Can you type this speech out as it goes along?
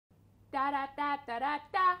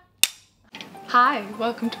Hi,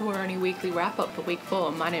 welcome to Woroni Weekly Wrap-Up for Week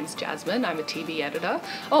 4. My name's Jasmine, I'm a TV editor.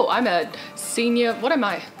 Oh, I'm a senior, what am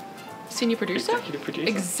I? Senior producer? Executive producer.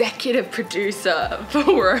 Executive producer for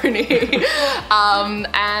Woroni.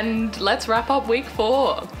 And let's wrap up Week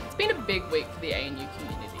 4. It's been a big week for the ANU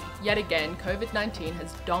community. Yet again, COVID-19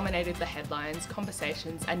 has dominated the headlines,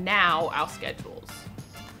 conversations, and now our schedules.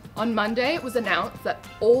 On Monday, it was announced that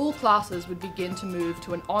all classes would begin to move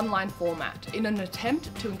to an online format in an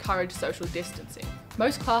attempt to encourage social distancing.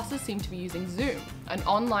 Most classes seem to be using Zoom, an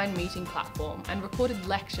online meeting platform, and recorded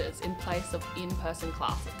lectures in place of in-person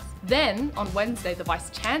classes. Then, on Wednesday, the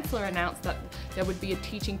Vice-Chancellor announced that there would be a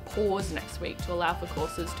teaching pause next week to allow for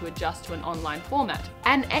courses to adjust to an online format.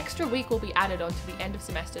 An extra week will be added onto the end of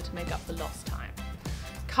semester to make up for lost time.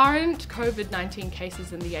 Current COVID-19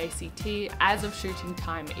 cases in the ACT as of shooting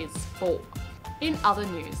time is 4. In other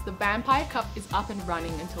news, the Vampire Cup is up and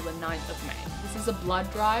running until the 9th of May. This is a blood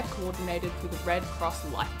drive coordinated through the Red Cross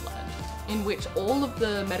Lifeblood, in which all of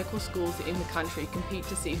the medical schools in the country compete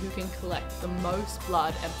to see who can collect the most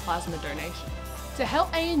blood and plasma donations. To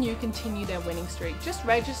help ANU continue their winning streak, just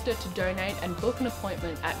register to donate and book an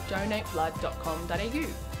appointment at donateblood.com.au.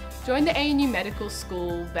 Join the ANU Medical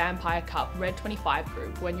School Vampire Cup Red 25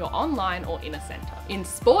 group when you're online or in a centre. In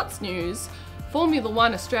sports news, Formula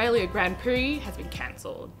 1 Australia Grand Prix has been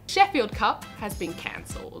cancelled. Sheffield Cup has been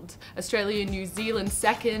cancelled. Australia-New Zealand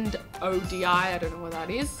second ODI, I don't know what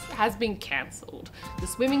that is, has been cancelled. The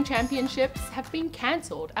swimming championships have been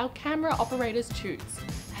cancelled. Our camera operators shoots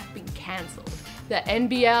have been cancelled. The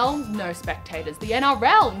NBL, no spectators. The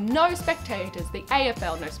NRL, no spectators. The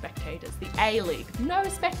AFL, no spectators. The A-League, no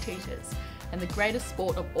spectators. And the greatest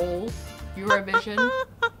sport of all, Eurovision,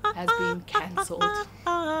 has been cancelled.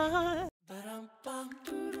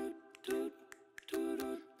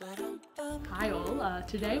 Hi all,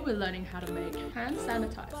 today we're learning how to make hand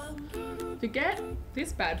sanitizer. To get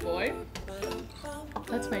this bad boy,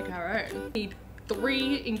 let's make our own. We need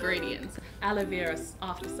 3 ingredients: aloe vera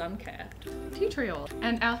after sun care, tea tree oil,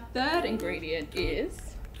 and our third ingredient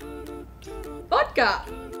is vodka.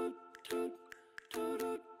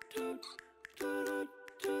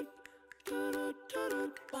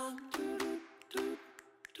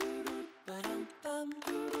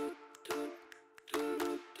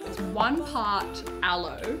 It's 1 part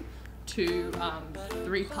aloe to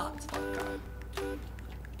 3 parts vodka.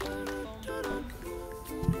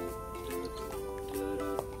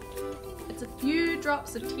 It's a few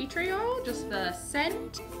drops of tea tree oil just for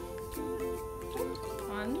scent.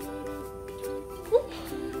 1. Whoops!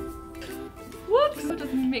 We'll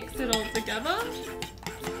just mix it all together.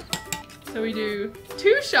 So we do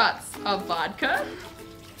 2 shots of vodka.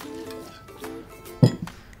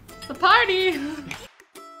 It's a party!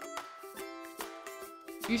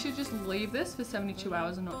 You should just leave this for 72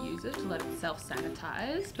 hours and not use it to let it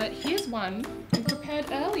self-sanitize. But here's one we prepared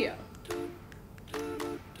earlier.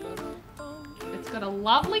 It's got a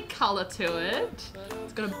lovely colour to it.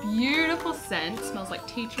 It's got a beautiful scent. It smells like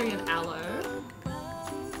tea tree and aloe.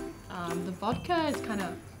 The vodka is kind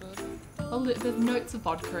of, there's notes of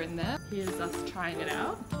vodka in there. Here's us trying it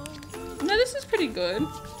out. No, this is pretty good.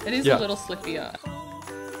 It is a little slippier.